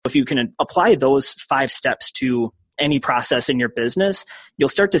If you can apply those 5 steps to any process in your business, you'll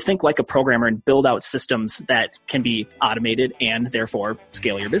start to think like a programmer and build out systems that can be automated and therefore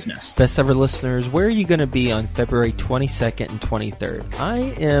scale your business. Best Ever listeners, where are you going to be on February 22nd and 23rd? I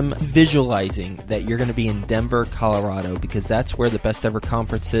am visualizing that you're going to be in Denver, Colorado, because that's where the Best Ever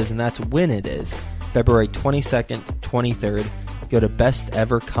conference is, and that's when it is. February 22nd, 23rd. Go to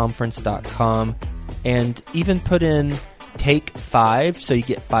besteverconference.com and even put in Take 5 so you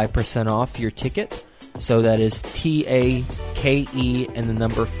get 5% off your ticket. So that is TAKE and the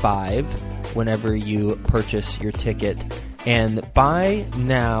number 5 whenever you purchase your ticket. And buy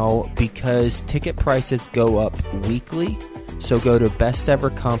now because ticket prices go up weekly. So go to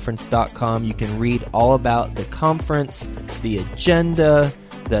besteverconference.com. You can read all about the conference, the agenda,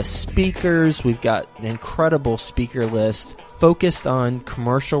 the speakers. We've got an incredible speaker list focused on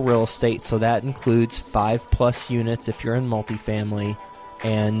commercial real estate. So that includes 5+ units if you're in multifamily.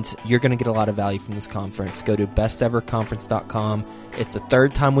 And you're going to get a lot of value from this conference. Go to besteverconference.com. It's the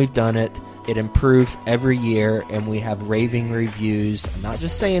 3rd time we've done it. It improves every year, and we have raving reviews. I'm not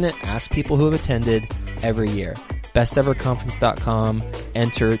just saying it. Ask people who have attended every year. besteverconference.com.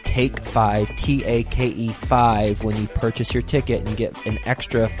 Enter Take 5, TAKE 5, when you purchase your ticket and get an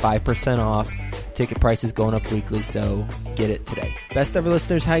extra 5% off. Ticket prices going up weekly, so get it today. Best Ever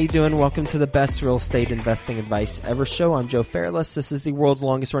listeners, how you doing? Welcome to the Best Real Estate Investing Advice Ever show. I'm Joe Fairless. This is the world's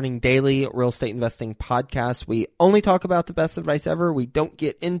longest running daily real estate investing podcast. We only talk about the best advice ever. We don't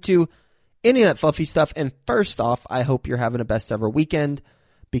get into any of that fluffy stuff. And first off, I hope you're having a best ever weekend,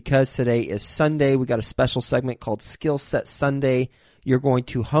 because today is Sunday. We got a special segment called Skill Set Sunday. You're going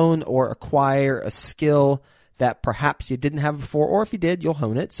to hone or acquire a skill that perhaps you didn't have before, or if you did, you'll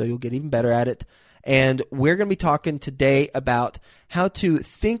hone it, so you'll get even better at it. And we're going to be talking today about how to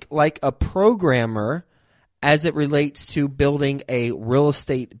think like a programmer as it relates to building a real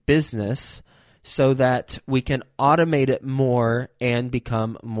estate business so that we can automate it more and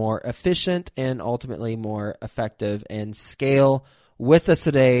become more efficient and ultimately more effective and scale. With us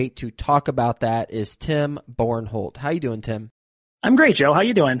today to talk about that is Tim Bornholt. How you doing, Tim? I'm great, Joe. How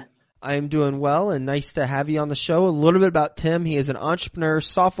you doing? I'm doing well, and nice to have you on the show. A little bit about Tim. He is an entrepreneur,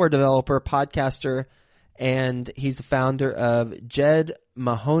 software developer, podcaster, and he's the founder of Jed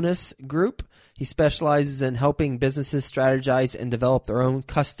Mahonis Group. He specializes in helping businesses strategize and develop their own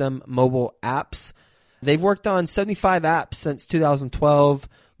custom mobile apps. They've worked on 75 apps since 2012.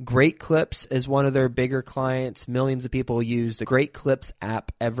 Great Clips is one of their bigger clients. Millions of people use the Great Clips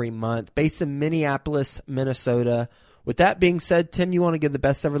app every month. Based in Minneapolis, Minnesota. With that being said, Tim, you want to give the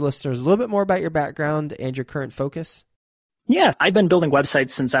Best Ever listeners a little bit more about your background and your current focus? Yeah, I've been building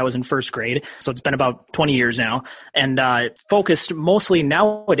websites since I was in 1st grade, so it's been about 20 years now, and focused mostly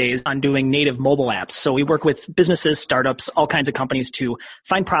nowadays on doing native mobile apps. So we work with businesses, startups, all kinds of companies to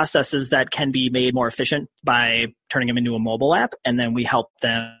find processes that can be made more efficient by turning them into a mobile app, and then we help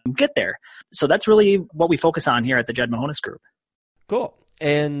them get there. So that's really what we focus on here at the Jed Mahonis Group. Cool.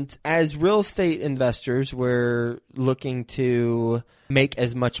 And as real estate investors, we're looking to make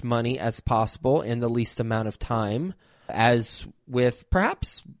as much money as possible in the least amount of time, as with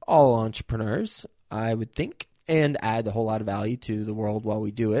perhaps all entrepreneurs, I would think, and add a whole lot of value to the world while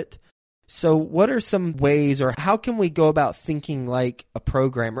we do it. So what are some ways, or how can we go about thinking like a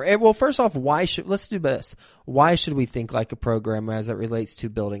programmer? And well, first off, let's do this. Why should we think like a programmer as it relates to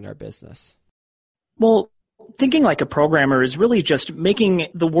building our business? Well, thinking like a programmer is really just making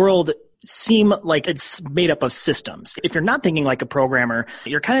the world seem like it's made up of systems. If you're not thinking like a programmer,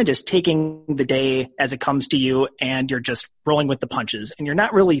 you're kind of just taking the day as it comes to you and you're just rolling with the punches. And you're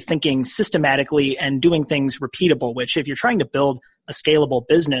not really thinking systematically and doing things repeatable, which if you're trying to build a scalable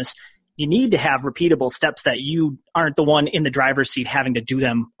business, you need to have repeatable steps that you aren't the one in the driver's seat having to do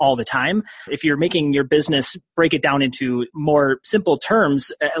them all the time. If you're making your business break it down into more simple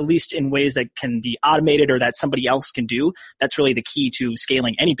terms, at least in ways that can be automated or that somebody else can do, that's really the key to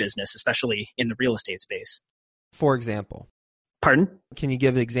scaling any business, especially in the real estate space. For example? Pardon? Can you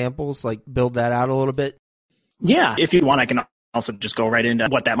give examples, like build that out a little bit? Yeah. If you want, I can also just go right into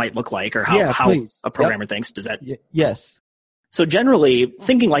what that might look like or how a programmer thinks. Does that? Yes. So generally,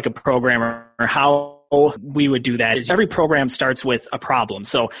 thinking like a programmer, how we would do that is every program starts with a problem.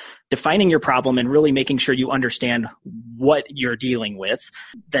 So defining your problem and really making sure you understand what you're dealing with.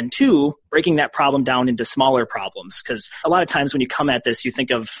 Then 2, breaking that problem down into smaller problems. Because a lot of times when you come at this, you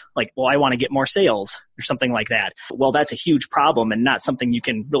think of like, well, I want to get more sales or something like that. Well, that's a huge problem and not something you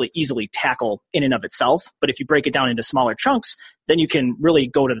can really easily tackle in and of itself. But if you break it down into smaller chunks, then you can really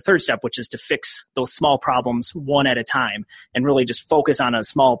go to the 3rd step, which is to fix those small problems one at a time and really just focus on a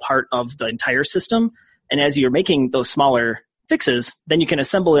small part of the entire system. And as you're making those smaller fixes, then you can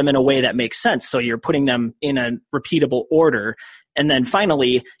assemble them in a way that makes sense. So you're putting them in a repeatable order. And then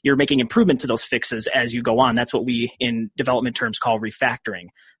finally, you're making improvement to those fixes as you go on. That's what we in development terms call refactoring.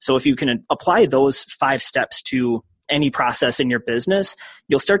 So if you can apply those 5 steps to any process in your business,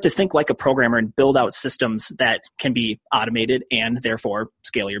 you'll start to think like a programmer and build out systems that can be automated and therefore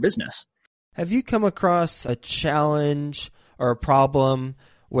scale your business. Have you come across a challenge or a problem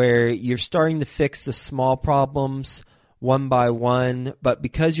where you're starting to fix the small problems one by one, but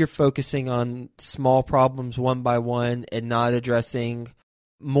because you're focusing on small problems one by one and not addressing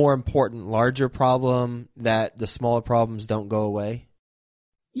more important, larger problem, that the smaller problems don't go away?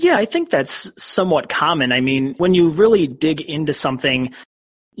 Yeah, I think that's somewhat common. I mean, when you really dig into something,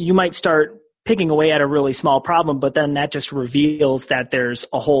 you might start picking away at a really small problem, but then that just reveals that there's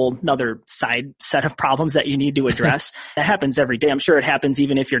a whole nother side set of problems that you need to address. That happens every day. I'm sure it happens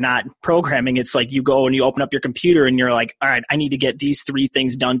even if you're not programming. It's like you go and you open up your computer and you're like, all right, I need to get these 3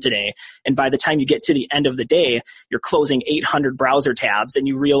 things done today. And by the time you get to the end of the day, you're closing 800 browser tabs and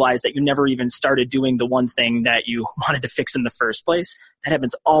you realize that you never even started doing the one thing that you wanted to fix in the first place. That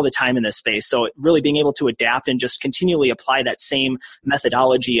happens all the time in this space. So really being able to adapt and just continually apply that same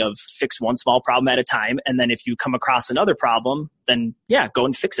methodology of fix one small problem at a time. And then if you come across another problem, then yeah, go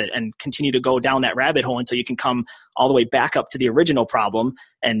and fix it and continue to go down that rabbit hole until you can come all the way back up to the original problem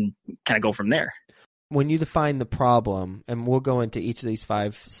and kind of go from there. When you define the problem, and we'll go into each of these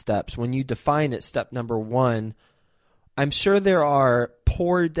 5 steps, when you define it, step number 1, I'm sure there are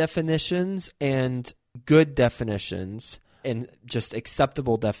poor definitions and good definitions and just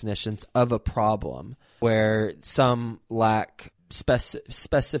acceptable definitions of a problem where some lack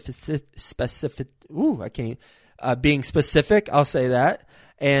being specific, I'll say that,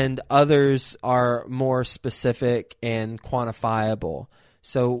 and others are more specific and quantifiable.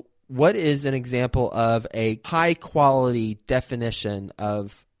 So what is an example of a high quality definition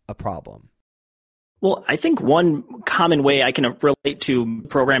of a problem? Well, I think one common way I can relate to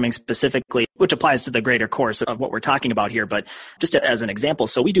programming specifically, which applies to the greater course of what we're talking about here, but just as an example,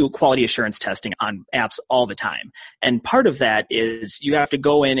 so we do quality assurance testing on apps all the time. And part of that is you have to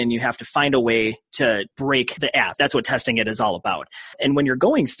go in and you have to find a way to break the app. That's what testing it is all about. And when you're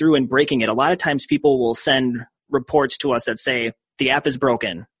going through and breaking it, a lot of times people will send reports to us that say the app is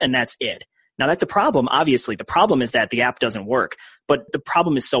broken and that's it. Now, that's a problem, obviously. The problem is that the app doesn't work, but the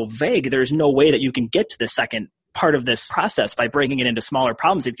problem is so vague, there's no way that you can get to the second part of this process by breaking it into smaller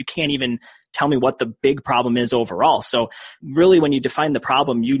problems if you can't even tell me what the big problem is overall. So really, when you define the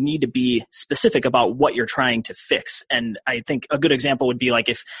problem, you need to be specific about what you're trying to fix. And I think a good example would be like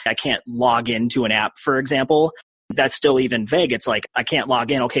if I can't log into an app, for example, that's still even vague. It's like, I can't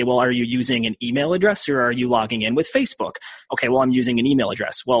log in. Okay, well, are you using an email address or are you logging in with Facebook? Okay, well, I'm using an email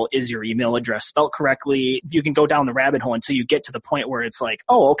address. Well, is your email address spelled correctly? You can go down the rabbit hole until you get to the point where it's like,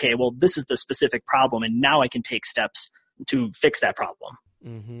 oh, okay, well, this is the specific problem. And now I can take steps to fix that problem.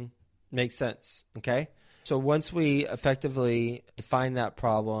 Mm-hmm. Makes sense. Okay. So once we effectively define that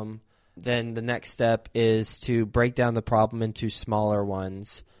problem, then the next step is to break down the problem into smaller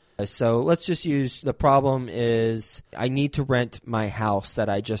ones. So let's just use the problem is I need to rent my house that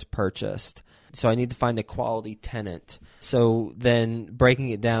I just purchased. So I need to find a quality tenant. So then breaking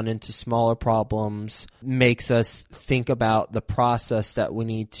it down into smaller problems makes us think about the process that we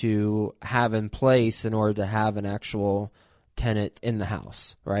need to have in place in order to have an actual tenant in the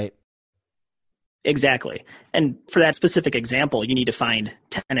house, right? Exactly. And for that specific example, you need to find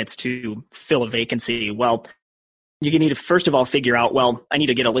tenants to fill a vacancy. Well, you need to first of all figure out, well, I need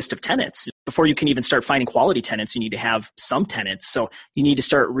to get a list of tenants. Before you can even start finding quality tenants, you need to have some tenants. So you need to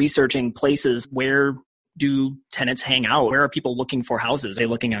start researching places. Where do tenants hang out? Where are people looking for houses? Are they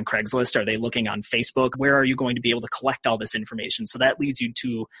looking on Craigslist? Are they looking on Facebook? Where are you going to be able to collect all this information? So that leads you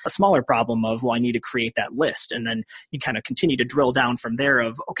to a smaller problem of, well, I need to create that list. And then you kind of continue to drill down from there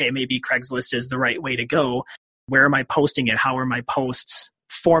of, okay, maybe Craigslist is the right way to go. Where am I posting it? How are my posts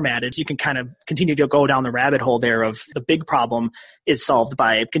formatted? You can kind of continue to go down the rabbit hole there of the big problem is solved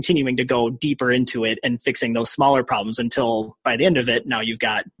by continuing to go deeper into it and fixing those smaller problems until by the end of it, now you've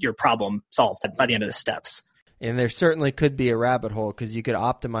got your problem solved by the end of the steps. And there certainly could be a rabbit hole because you could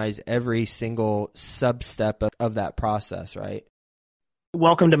optimize every single sub-step of that process, right?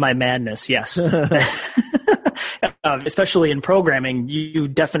 Welcome to my madness, yes. Especially in programming, you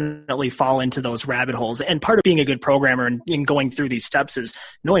definitely fall into those rabbit holes. And part of being a good programmer and going through these steps is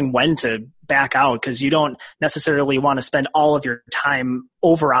knowing when to back out, because you don't necessarily want to spend all of your time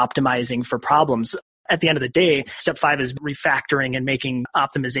over-optimizing for problems. At the end of the day, step 5 is refactoring and making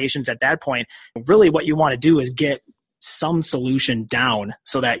optimizations at that point. Really what you want to do is get some solution down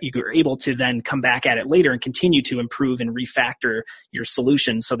so that you're able to then come back at it later and continue to improve and refactor your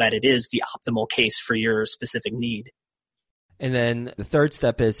solution so that it is the optimal case for your specific need. And then the third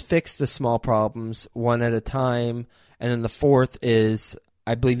step is fix the small problems one at a time. And then the fourth is,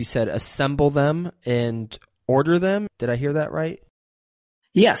 I believe you said, assemble them and order them. Did I hear that right?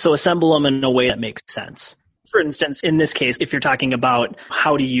 Yeah, so assemble them in a way that makes sense. For instance, in this case, if you're talking about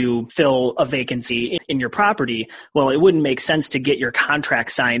how do you fill a vacancy in your property, well, it wouldn't make sense to get your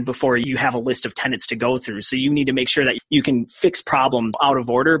contract signed before you have a list of tenants to go through. So you need to make sure that you can fix problem out of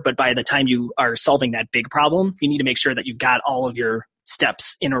order, but by the time you are solving that big problem, you need to make sure that you've got all of your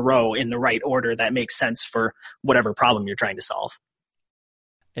steps in a row in the right order that makes sense for whatever problem you're trying to solve.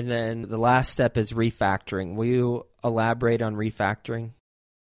 And then the last step is refactoring. Will you elaborate on refactoring?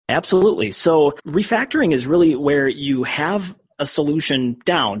 Absolutely. So refactoring is really where you have a solution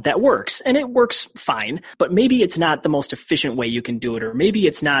down that works, and it works fine, but maybe it's not the most efficient way you can do it, or maybe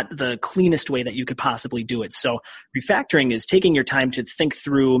it's not the cleanest way that you could possibly do it. So refactoring is taking your time to think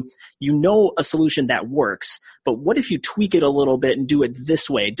through, a solution that works, but what if you tweak it a little bit and do it this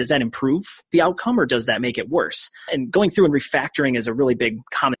way? Does that improve the outcome, or does that make it worse? And going through and refactoring is a really big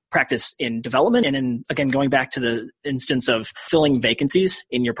common practice in development. And then again, going back to the instance of filling vacancies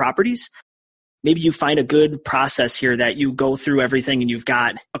in your properties, maybe you find a good process here that you go through everything and you've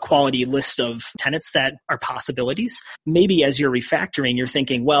got a quality list of tenants that are possibilities. Maybe as you're refactoring, you're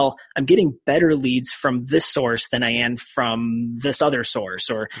thinking, well, I'm getting better leads from this source than I am from this other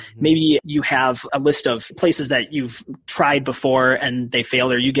source. Or maybe you have a list of places that you've tried before and they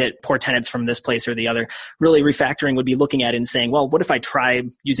failed, or you get poor tenants from this place or the other. Really, refactoring would be looking at it and saying, well, what if I try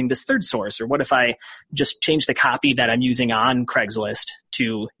using this third source? Or what if I just change the copy that I'm using on Craigslist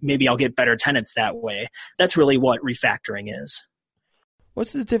to maybe I'll get better tenants that way? That's really what refactoring is.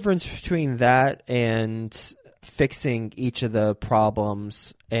 What's the difference between that and fixing each of the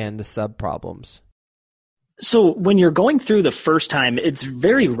problems and the sub-problems? So when you're going through the first time, it's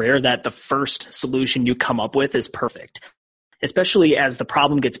very rare that the first solution you come up with is perfect. Especially as the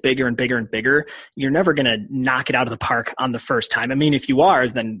problem gets bigger and bigger and bigger, you're never going to knock it out of the park on the first time. I mean, if you are,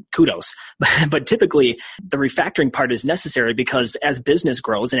 then kudos. But typically, the refactoring part is necessary because as business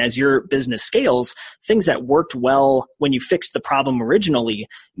grows and as your business scales, things that worked well when you fixed the problem originally,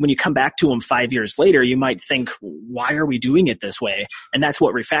 when you come back to them 5 years later, you might think, why are we doing it this way? And that's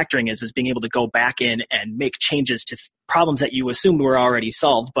what refactoring is being able to go back in and make changes to problems that you assumed were already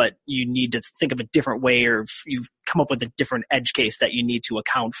solved, but you need to think of a different way, or you've come up with a different edge case that you need to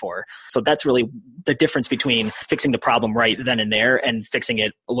account for. So that's really the difference between fixing the problem right then and there and fixing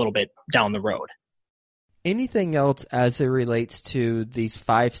it a little bit down the road. Anything else as it relates to these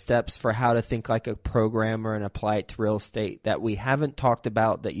 5 steps for how to think like a programmer and apply it to real estate that we haven't talked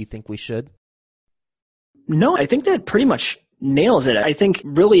about that you think we should? No, I think that pretty much nails it. I think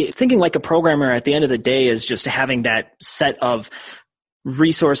really thinking like a programmer at the end of the day is just having that set of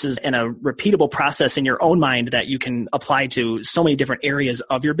resources and a repeatable process in your own mind that you can apply to so many different areas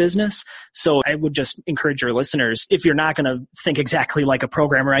of your business. So I would just encourage your listeners, if you're not going to think exactly like a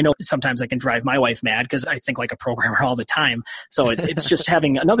programmer, I know sometimes I can drive my wife mad because I think like a programmer all the time. So it's just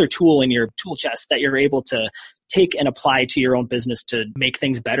having another tool in your tool chest that you're able to take and apply to your own business to make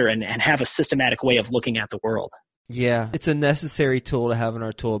things better and have a systematic way of looking at the world. Yeah, it's a necessary tool to have in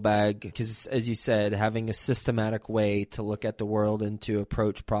our tool bag because, as you said, having a systematic way to look at the world and to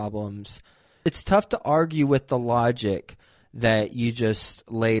approach problems. It's tough to argue with the logic that you just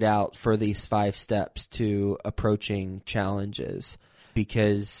laid out for these 5 steps to approaching challenges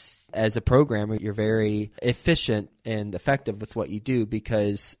because as a programmer, you're very efficient and effective with what you do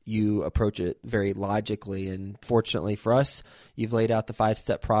because you approach it very logically. And fortunately for us, you've laid out the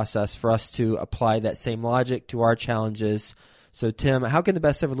 5-step process for us to apply that same logic to our challenges. So Tim, how can the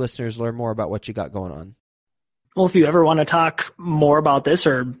Best Ever listeners learn more about what you got going on? Well, if you ever want to talk more about this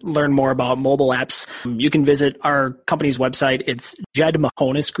or learn more about mobile apps, you can visit our company's website. It's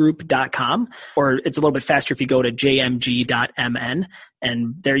jedmahonisgroup.com, or it's a little bit faster if you go to jmg.mn.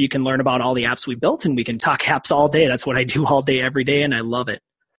 And there you can learn about all the apps we built, and we can talk apps all day. That's what I do all day, every day, and I love it.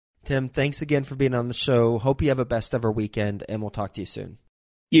 Tim, thanks again for being on the show. Hope you have a Best Ever weekend, and we'll talk to you soon.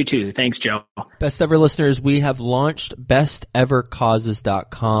 You too. Thanks, Joe. Best Ever listeners, we have launched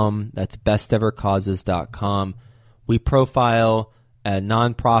bestevercauses.com. That's bestevercauses.com. We profile a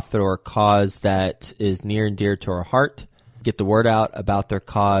nonprofit or a cause that is near and dear to our heart, get the word out about their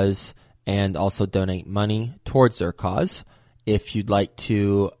cause, and also donate money towards their cause. If you'd like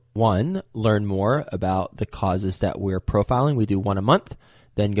to, one, learn more about the causes that we're profiling, we do one a month,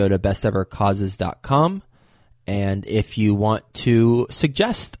 then go to bestevercauses.com. And if you want to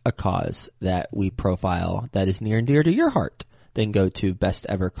suggest a cause that we profile that is near and dear to your heart, then go to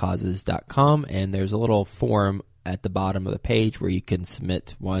bestevercauses.com, and there's a little form at the bottom of the page where you can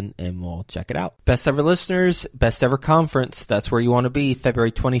submit one, and we'll check it out. Best Ever listeners, Best Ever Conference, that's where you want to be,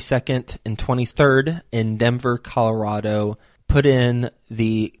 February 22nd and 23rd in Denver, Colorado. Put in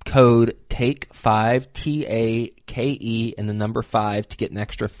the code TAKE5, T-A-K-E, and the number 5 to get an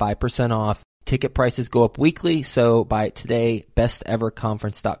extra 5% off. Ticket prices go up weekly, so buy it today,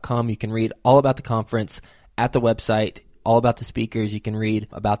 besteverconference.com. You can read all about the conference at the website, all about the speakers. You can read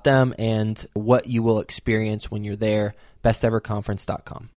about them and what you will experience when you're there, besteverconference.com.